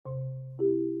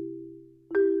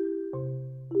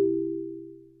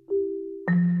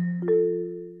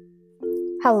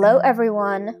Hello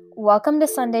everyone, welcome to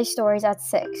Sunday Stories at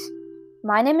 6.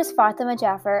 My name is Fatima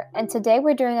Jaffer, and today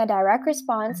we're doing a direct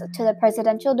response to the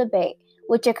presidential debate,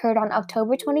 which occurred on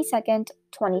October 22nd,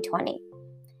 2020.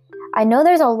 I know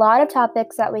there's a lot of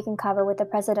topics that we can cover with the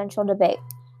presidential debate.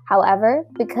 However,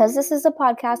 because this is a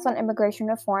podcast on immigration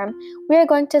reform, we are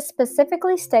going to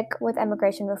specifically stick with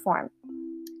immigration reform.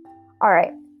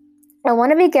 Alright, I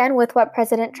want to begin with what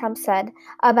President Trump said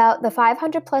about the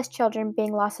 500 plus children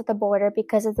being lost at the border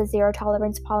because of the Zero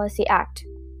Tolerance Policy Act.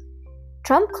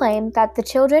 Trump claimed that the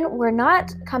children were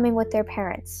not coming with their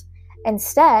parents.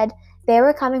 Instead, they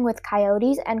were coming with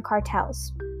coyotes and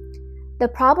cartels. The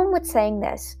problem with saying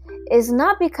this is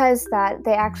not because that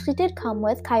they actually did come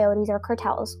with coyotes or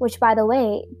cartels, which by the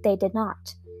way, they did not.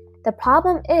 The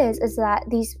problem is that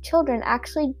these children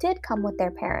actually did come with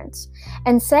their parents,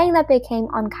 and saying that they came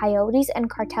on coyotes and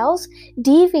cartels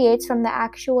deviates from the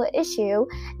actual issue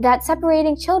that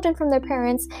separating children from their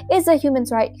parents is a human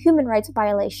rights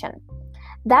violation.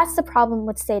 That's the problem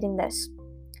with stating this.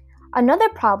 Another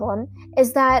problem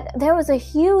is that there was a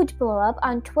huge blow-up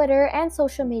on Twitter and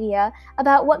social media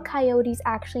about what coyotes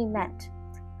actually meant.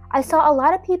 I saw a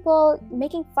lot of people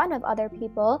making fun of other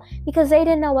people because they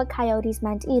didn't know what coyotes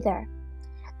meant either.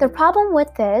 The problem with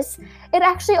this, it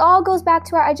actually all goes back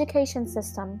to our education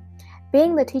system.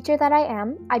 Being the teacher that I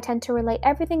am, I tend to relate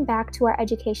everything back to our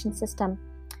education system.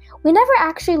 We never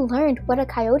actually learned what a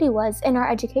coyote was in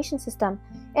our education system.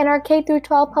 In our K through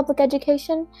 12 public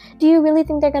education, do you really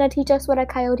think they're going to teach us what a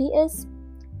coyote is?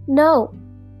 No.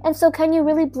 And so can you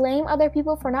really blame other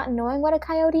people for not knowing what a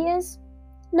coyote is?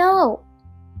 No.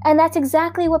 And that's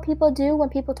exactly what people do when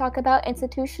people talk about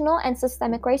institutional and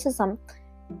systemic racism.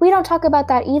 We don't talk about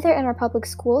that either in our public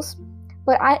schools,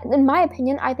 but in my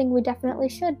opinion, I think we definitely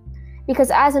should.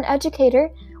 Because as an educator,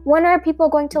 when are people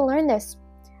going to learn this?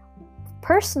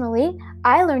 Personally,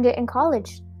 I learned it in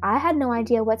college. I had no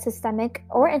idea what systemic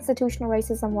or institutional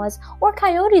racism was, or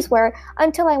coyotes were,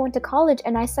 until I went to college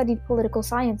and I studied political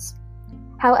science.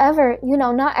 However,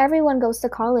 not everyone goes to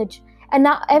college, and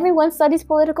not everyone studies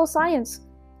political science.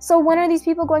 So when are these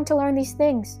people going to learn these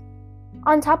things?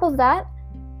 On top of that,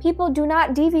 people do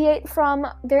not deviate from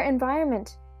their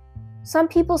environment. Some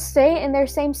people stay in their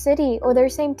same city or their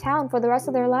same town for the rest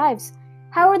of their lives.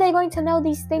 How are they going to know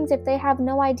these things if they have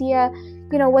no idea,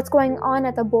 what's going on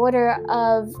at the border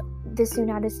of this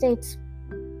United States?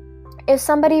 If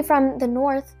somebody from the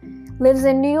north lives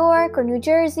in New York or New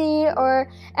Jersey or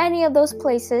any of those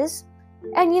places,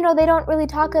 and they don't really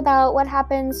talk about what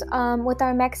happens with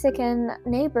our Mexican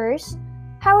neighbors,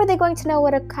 how are they going to know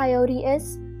what a coyote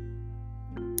is?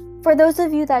 For those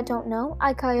of you that don't know,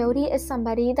 a coyote is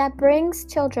somebody that brings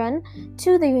children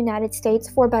to the United States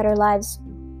for better lives.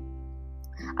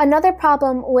 Another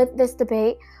problem with this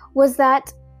debate was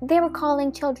that they were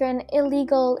calling children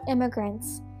illegal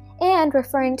immigrants and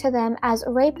referring to them as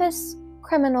rapists,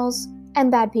 criminals, and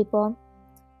bad people.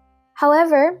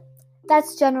 However,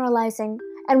 that's generalizing,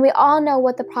 and we all know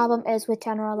what the problem is with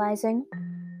generalizing.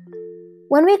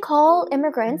 When we call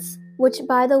immigrants, which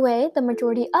by the way, the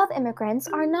majority of immigrants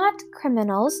are not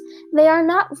criminals, they are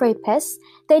not rapists,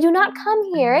 they do not come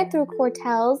here through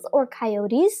cartels or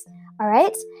coyotes,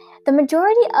 alright? The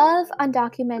majority of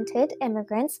undocumented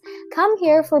immigrants come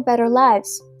here for better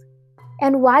lives.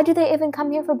 And why do they even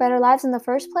come here for better lives in the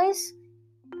first place?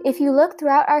 If you look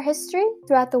throughout our history,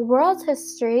 throughout the world's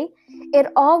history, it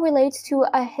all relates to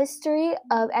a history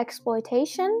of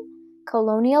exploitation,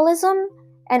 colonialism,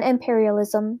 and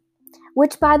imperialism,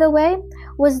 which, by the way,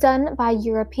 was done by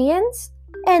Europeans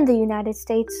and the United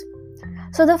States.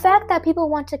 So the fact that people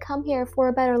want to come here for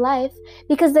a better life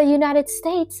because the United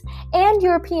States and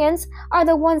Europeans are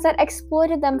the ones that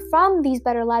exploited them from these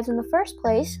better lives in the first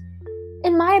place,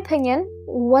 in my opinion,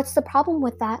 what's the problem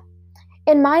with that?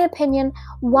 In my opinion,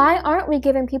 why aren't we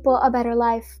giving people a better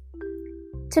life?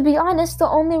 To be honest, the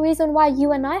only reason why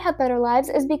you and I have better lives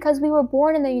is because we were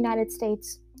born in the United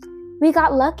States. We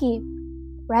got lucky,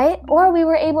 right? Or we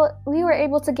were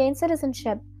able to gain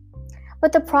citizenship.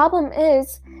 But the problem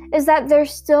is that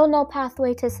there's still no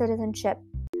pathway to citizenship.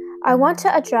 I want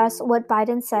to address what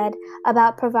Biden said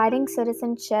about providing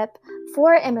citizenship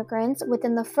for immigrants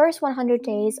within the first 100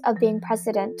 days of being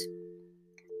president.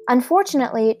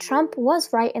 Unfortunately, Trump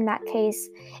was right in that case,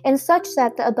 in such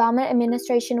that the Obama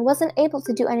administration wasn't able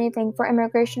to do anything for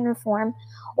immigration reform,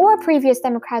 or previous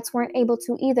Democrats weren't able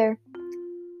to either.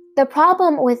 The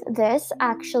problem with this,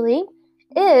 actually,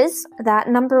 is that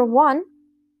number one,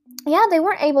 they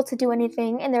weren't able to do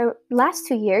anything in their last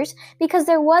 2 years because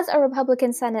there was a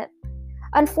Republican Senate.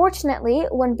 Unfortunately,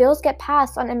 when bills get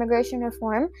passed on immigration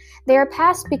reform, they are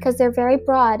passed because they're very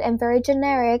broad and very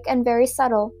generic and very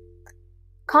subtle.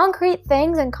 Concrete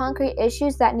things and concrete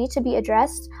issues that need to be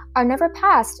addressed are never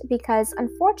passed because,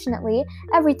 unfortunately,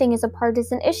 everything is a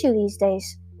partisan issue these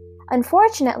days.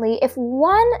 Unfortunately, if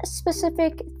one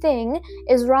specific thing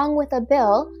is wrong with a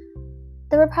bill,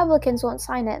 the Republicans won't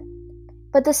sign it.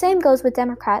 But the same goes with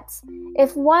Democrats.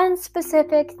 If one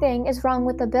specific thing is wrong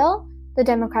with the bill, the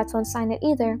Democrats won't sign it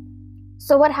either.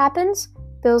 So what happens?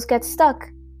 Bills get stuck.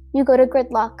 You go to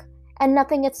gridlock, and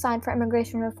nothing gets signed for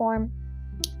immigration reform.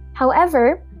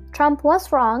 However, Trump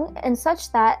was wrong in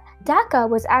such that DACA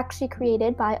was actually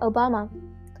created by Obama.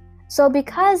 So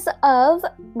because of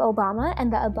Obama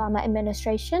and the Obama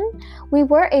administration, we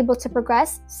were able to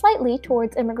progress slightly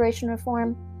towards immigration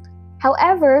reform.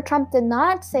 However, Trump did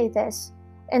not say this.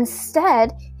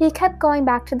 Instead, he kept going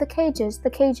back to the cages.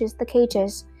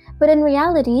 But in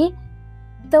reality,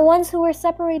 the ones who were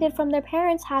separated from their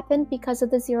parents happened because of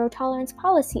the Zero Tolerance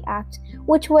Policy Act,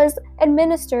 which was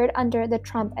administered under the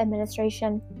Trump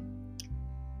administration.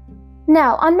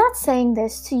 Now, I'm not saying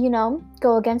this to,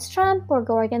 go against Trump or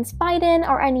go against Biden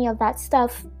or any of that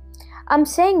stuff. I'm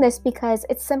saying this because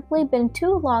it's simply been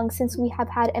too long since we have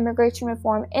had immigration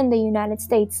reform in the United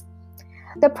States.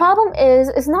 The problem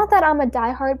is not that I'm a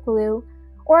diehard blue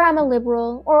or I'm a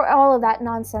liberal or all of that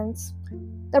nonsense.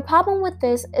 The problem with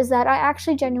this is that I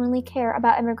actually genuinely care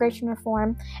about immigration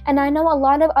reform, and I know a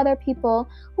lot of other people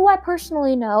who I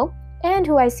personally know and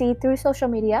who I see through social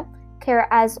media care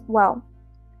as well.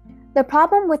 The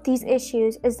problem with these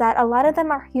issues is that a lot of them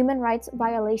are human rights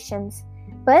violations,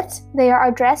 but they are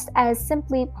addressed as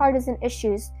simply partisan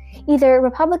issues, either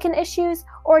Republican issues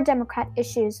or Democrat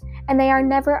issues, and they are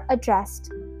never addressed.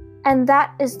 And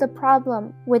that is the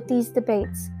problem with these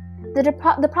debates.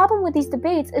 The problem with these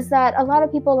debates is that a lot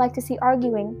of people like to see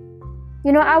arguing.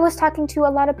 I was talking to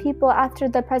a lot of people after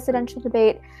the presidential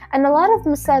debate, and a lot of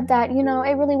them said that,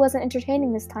 it really wasn't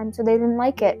entertaining this time, so they didn't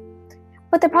like it.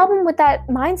 But the problem with that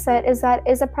mindset is that,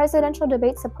 is a presidential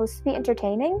debate supposed to be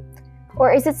entertaining?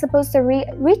 Or is it supposed to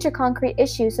reach a concrete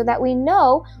issue so that we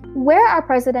know where our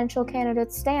presidential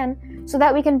candidates stand so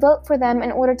that we can vote for them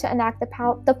in order to enact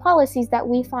the policies that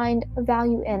we find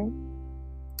value in?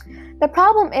 The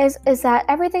problem is that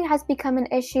everything has become an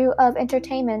issue of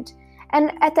entertainment,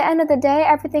 and at the end of the day,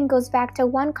 everything goes back to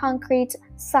one concrete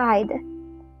side.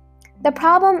 The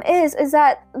problem is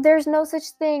that there's no such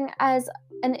thing as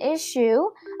an issue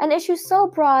so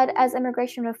broad as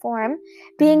immigration reform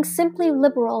being simply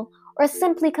liberal or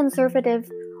simply conservative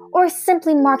or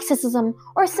simply Marxism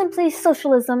or simply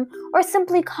socialism or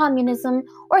simply communism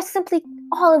or simply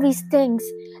all of these things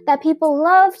that people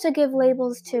love to give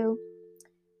labels to.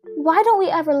 Why don't we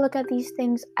ever look at these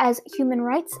things as human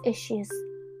rights issues?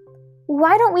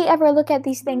 Why don't we ever look at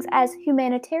these things as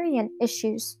humanitarian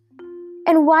issues?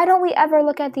 And why don't we ever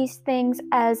look at these things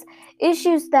as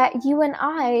issues that you and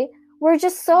I were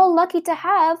just so lucky to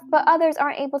have, but others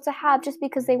aren't able to have just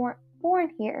because they weren't born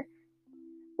here?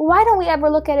 Why don't we ever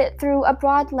look at it through a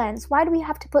broad lens? Why do we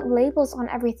have to put labels on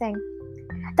everything?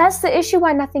 That's the issue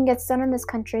why nothing gets done in this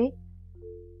country.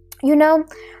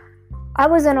 I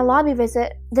was in a lobby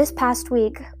visit this past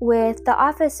week with the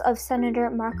office of Senator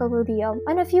Marco Rubio,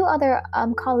 and a few other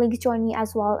colleagues joined me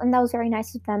as well, and that was very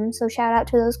nice of them, so shout out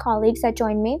to those colleagues that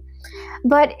joined me.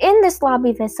 But in this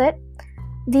lobby visit,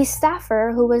 the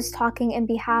staffer who was talking in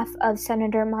behalf of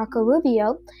Senator Marco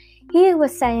Rubio, he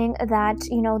was saying that,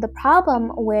 the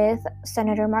problem with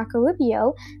Senator Marco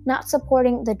Rubio not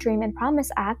supporting the Dream and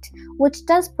Promise Act, which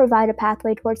does provide a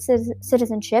pathway towards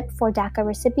citizenship for DACA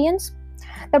recipients,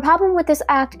 the problem with this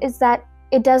act is that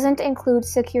it doesn't include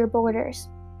secure borders.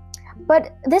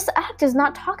 But this act is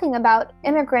not talking about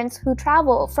immigrants who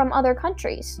travel from other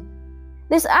countries.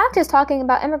 This act is talking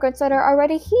about immigrants that are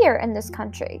already here in this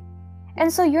country.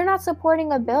 And so you're not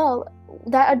supporting a bill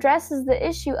that addresses the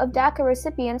issue of DACA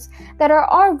recipients that are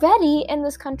already in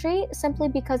this country simply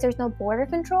because there's no border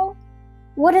control?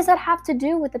 What does that have to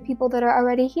do with the people that are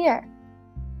already here?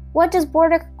 What does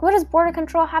border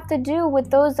control have to do with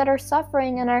those that are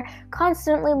suffering and are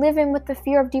constantly living with the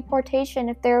fear of deportation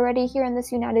if they're already here in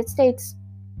this United States?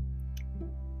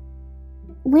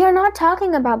 We are not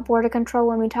talking about border control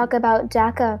when we talk about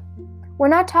DACA. We're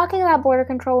not talking about border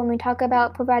control when we talk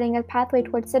about providing a pathway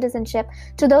towards citizenship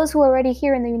to those who are already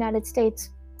here in the United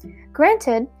States.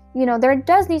 Granted, there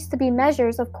does need to be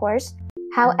measures, of course.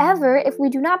 However, if we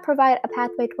do not provide a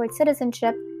pathway towards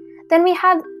citizenship, then we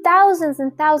have thousands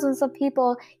and thousands of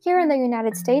people here in the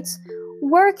United States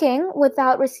working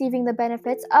without receiving the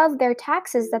benefits of their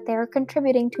taxes that they are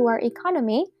contributing to our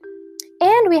economy.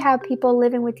 And we have people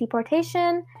living with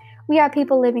deportation. We have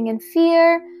people living in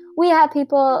fear. We have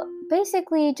people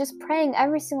basically just praying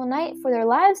every single night for their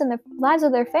lives and the lives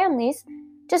of their families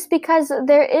just because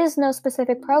there is no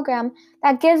specific program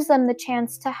that gives them the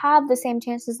chance to have the same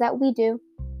chances that we do.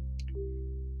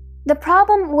 The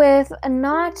problem with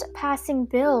not passing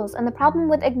bills and the problem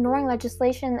with ignoring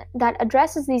legislation that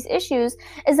addresses these issues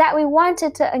is that we want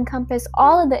it to encompass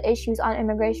all of the issues on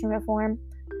immigration reform.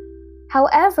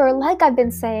 However, like I've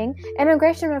been saying,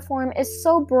 immigration reform is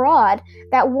so broad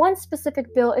that one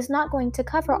specific bill is not going to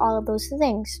cover all of those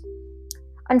things.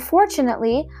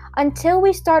 Unfortunately, until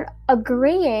we start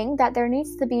agreeing that there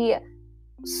needs to be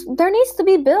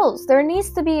bills, there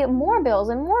needs to be more bills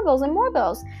and more bills and more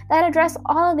bills that address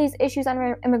all of these issues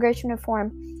on immigration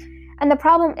reform. And the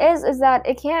problem is that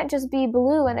it can't just be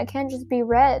blue and it can't just be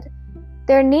red.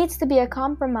 There needs to be a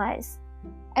compromise.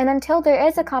 And until there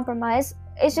is a compromise,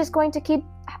 it's just going to keep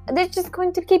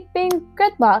being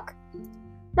gridlock.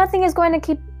 Nothing is going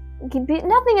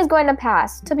to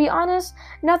pass. To be honest,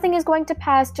 nothing is going to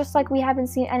pass, just like we haven't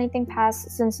seen anything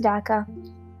pass since DACA.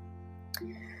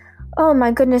 Oh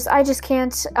my goodness, I just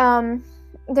can't.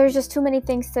 There's just too many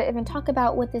things to even talk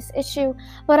about with this issue,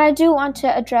 but I do want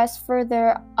to address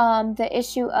further the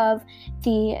issue of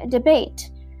the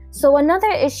debate. So another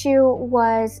issue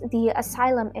was the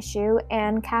asylum issue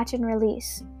and catch and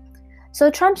release. So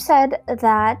Trump said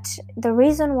that the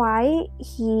reason why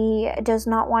he does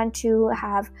not want to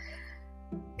have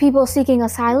people seeking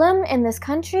asylum in this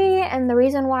country and the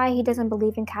reason why he doesn't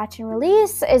believe in catch and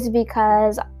release is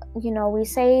because, we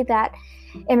say that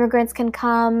immigrants can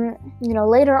come,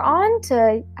 later on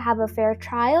to have a fair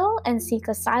trial and seek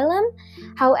asylum.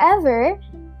 However,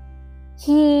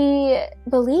 he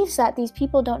believes that these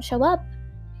people don't show up.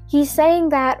 He's saying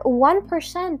that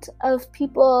 1% of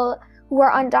people who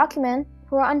are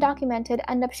undocumented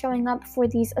end up showing up for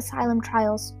these asylum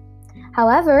trials.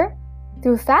 However,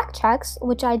 through fact checks,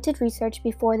 which I did research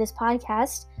before this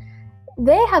podcast,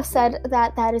 they have said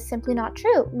that that is simply not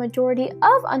true. Majority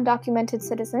of undocumented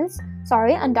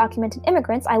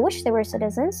immigrants, I wish they were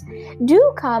citizens,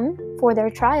 do come for their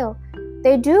trial.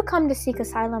 They do come to seek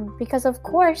asylum because, of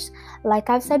course, like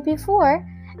I've said before,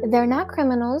 they're not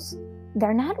criminals,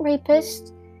 they're not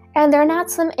rapists, and they're not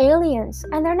some aliens,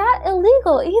 and they're not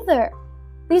illegal either.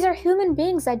 These are human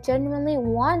beings that genuinely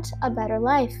want a better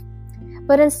life.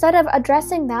 But instead of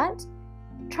addressing that,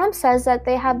 Trump says that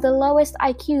they have the lowest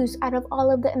IQs out of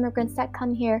all of the immigrants that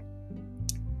come here.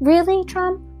 Really,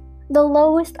 Trump? The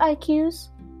lowest IQs?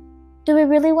 Do we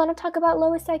really want to talk about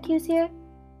lowest IQs here?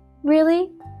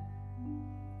 Really?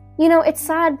 It's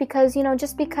sad because,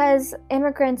 just because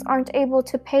immigrants aren't able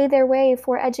to pay their way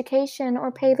for education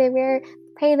or pay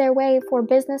their way for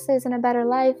businesses and a better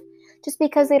life, just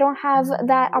because they don't have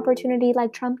that opportunity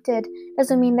like Trump did,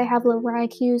 doesn't mean they have lower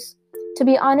IQs. To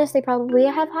be honest, they probably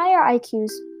have higher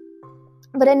IQs.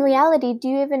 But in reality, do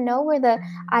you even know where the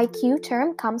IQ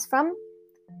term comes from?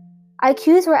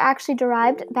 IQs were actually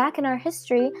derived back in our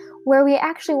history where we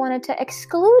actually wanted to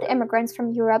exclude immigrants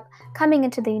from Europe coming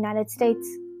into the United States.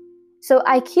 So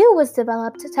IQ was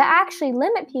developed to actually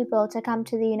limit people to come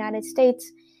to the United States.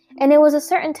 And it was a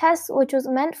certain test which was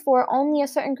meant for only a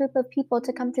certain group of people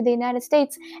to come to the United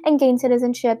States and gain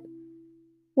citizenship.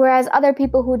 Whereas other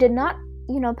people who did not,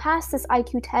 pass this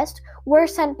IQ test were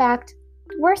sent back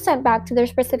to their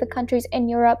specific countries in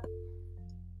Europe.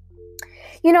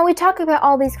 We talk about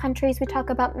all these countries. We talk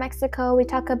about Mexico. We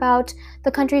talk about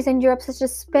the countries in Europe such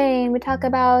as Spain. We talk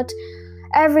about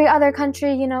every other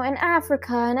country, in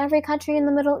Africa and every country in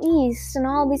the Middle East and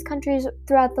all these countries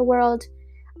throughout the world.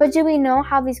 But do we know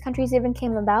how these countries even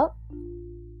came about?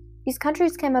 These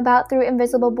countries came about through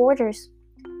invisible borders.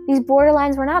 These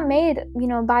borderlines were not made,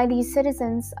 by these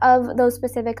citizens of those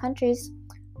specific countries.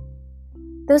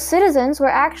 Those citizens were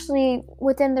actually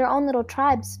within their own little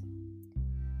tribes.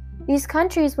 These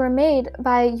countries were made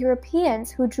by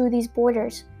Europeans who drew these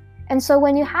borders. And so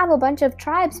when you have a bunch of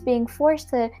tribes being forced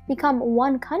to become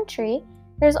one country,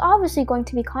 there's obviously going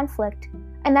to be conflict.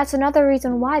 And that's another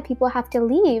reason why people have to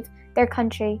leave their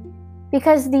country.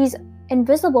 Because these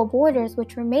invisible borders,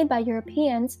 which were made by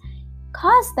Europeans,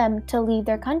 caused them to leave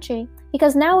their country.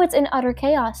 Because now it's in utter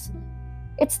chaos.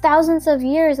 It's thousands of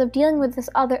years of dealing with this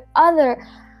other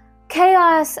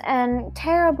chaos and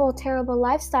terrible, terrible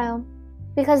lifestyle.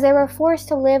 Because they were forced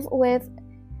to live with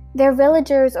their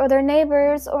villagers or their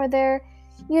neighbors or their,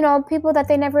 people that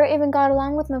they never even got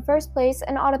along with in the first place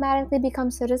and automatically become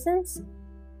citizens.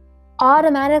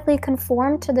 Automatically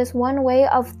conform to this one way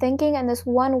of thinking and this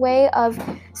one way of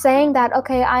saying that,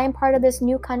 okay, I am part of this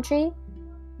new country.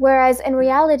 Whereas in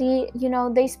reality,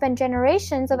 they spend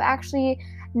generations of actually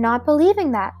not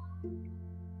believing that.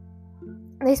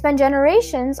 They spend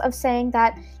generations of saying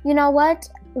that,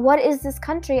 what is this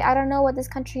country? I don't know what this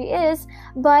country is,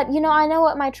 but I know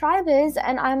what my tribe is,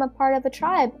 and I'm a part of a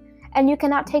tribe, and you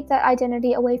cannot take that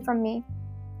identity away from me.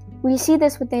 We see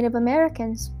this with Native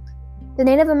Americans. The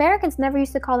Native Americans never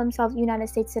used to call themselves United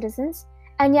States citizens,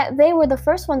 and yet they were the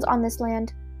first ones on this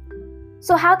land.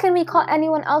 So how can we call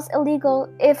anyone else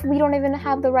illegal if we don't even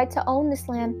have the right to own this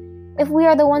land? If we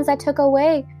are the ones that took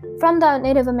away from the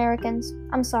Native Americans?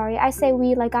 I'm sorry, I say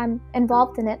we like I'm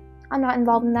involved in it. I'm not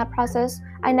involved in that process.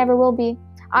 I never will be.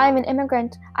 I'm an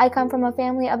immigrant. I come from a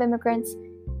family of immigrants,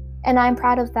 and I'm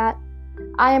proud of that.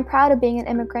 I am proud of being an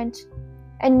immigrant,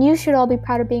 and you should all be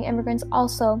proud of being immigrants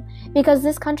also, because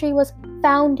this country was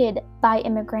founded by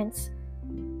immigrants.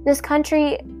 This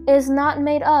country is not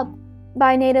made up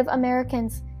by Native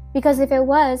Americans, because if it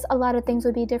was, a lot of things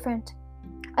would be different.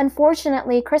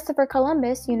 Unfortunately, Christopher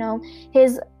Columbus,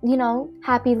 his,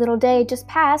 happy little day just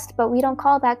passed, but we don't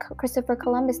call that Christopher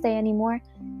Columbus Day anymore.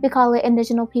 We call it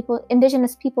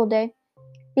Indigenous People Day,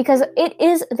 because it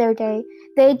is their day.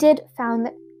 They did find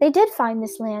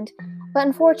this land, but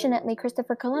unfortunately,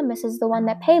 Christopher Columbus is the one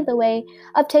that paved the way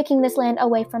of taking this land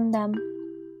away from them.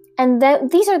 And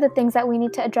these are the things that we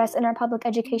need to address in our public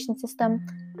education system.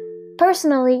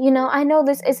 Personally, I know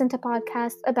this isn't a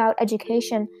podcast about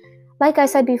education. Like I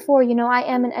said before, I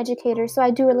am an educator, so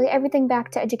I do relate everything back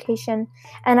to education.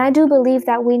 And I do believe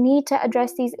that we need to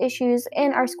address these issues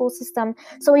in our school system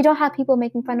so we don't have people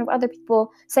making fun of other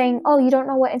people saying, oh, you don't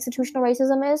know what institutional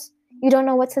racism is? You don't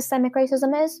know what systemic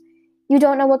racism is? You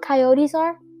don't know what coyotes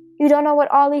are? You don't know what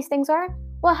all these things are?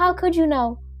 Well, how could you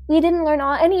know? We didn't learn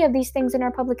any of these things in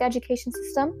our public education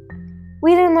system.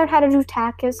 We didn't learn how to do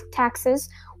taxes.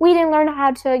 We didn't learn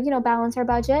how to, balance our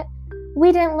budget.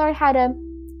 We didn't learn how to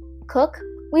cook.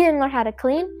 We didn't learn how to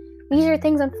clean. These are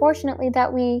things, unfortunately,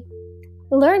 that we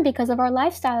learn because of our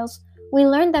lifestyles. We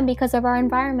learn them because of our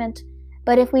environment.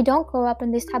 But if we don't grow up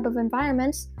in these type of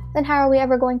environments, then how are we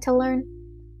ever going to learn?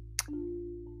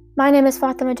 My name is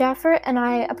Fatima Jaffer, and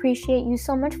I appreciate you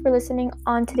so much for listening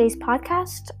on today's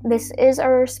podcast. This is a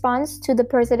response to the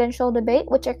presidential debate,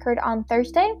 which occurred on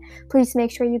Thursday. Please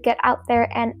make sure you get out there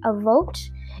and vote.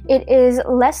 It is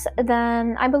less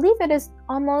than, I believe it is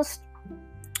almost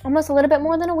a little bit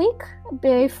more than a week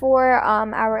before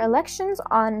our elections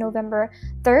on November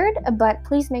 3rd, but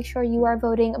please make sure you are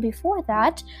voting before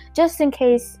that, just in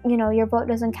case, your vote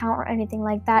doesn't count or anything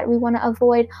like that. We want to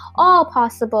avoid all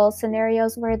possible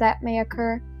scenarios where that may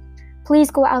occur. Please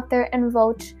go out there and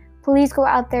vote. Please go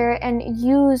out there and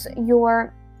use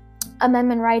your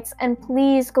amendment rights, and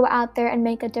please go out there and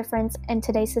make a difference in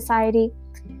today's society.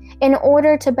 In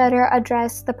order to better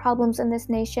address the problems in this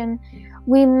nation,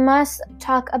 we must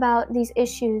talk about these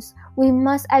issues. We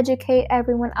must educate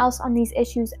everyone else on these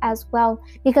issues as well,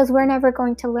 because we're never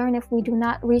going to learn if we do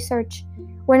not research.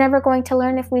 We're never going to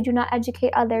learn if we do not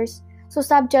educate others. So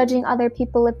stop judging other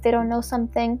people if they don't know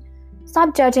something.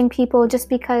 Stop judging people just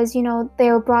because,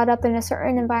 they were brought up in a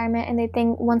certain environment and they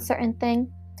think one certain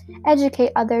thing.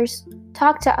 Educate others.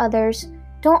 Talk to others.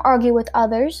 Don't argue with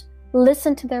others.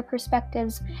 Listen to their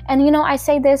perspectives. And, I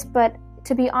say this, but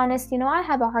to be honest, I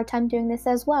have a hard time doing this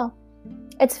as well.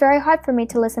 It's very hard for me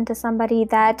to listen to somebody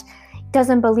that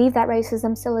doesn't believe that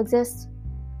racism still exists.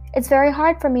 It's very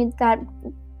hard for me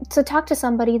to talk to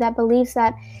somebody that believes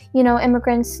that,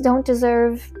 immigrants don't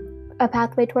deserve a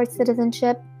pathway towards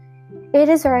citizenship. It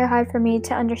is very hard for me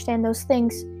to understand those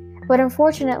things. But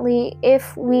unfortunately,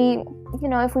 if we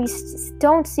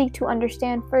don't seek to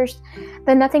understand first,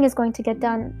 then nothing is going to get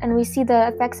done. And we see the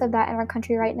effects of that in our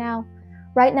country right now.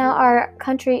 Right now, our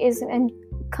country is in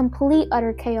complete,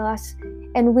 utter chaos,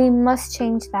 and we must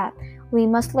change that. We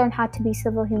must learn how to be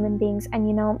civil human beings.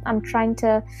 And, I'm trying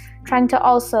to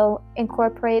also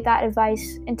incorporate that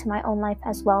advice into my own life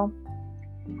as well.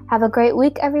 Have a great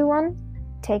week, everyone.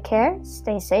 Take care,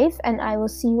 stay safe, and I will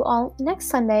see you all next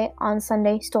Sunday on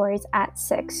Sunday Stories at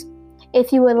 6.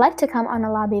 If you would like to come on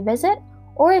a lobby visit,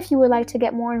 or if you would like to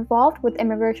get more involved with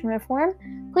immigration reform,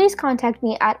 please contact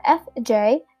me at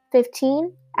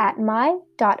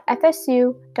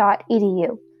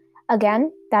fj15@my.fsu.edu.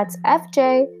 Again, that's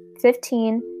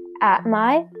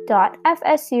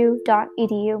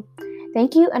fj15@my.fsu.edu.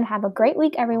 Thank you and have a great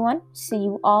week, everyone. See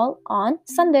you all on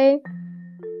Sunday.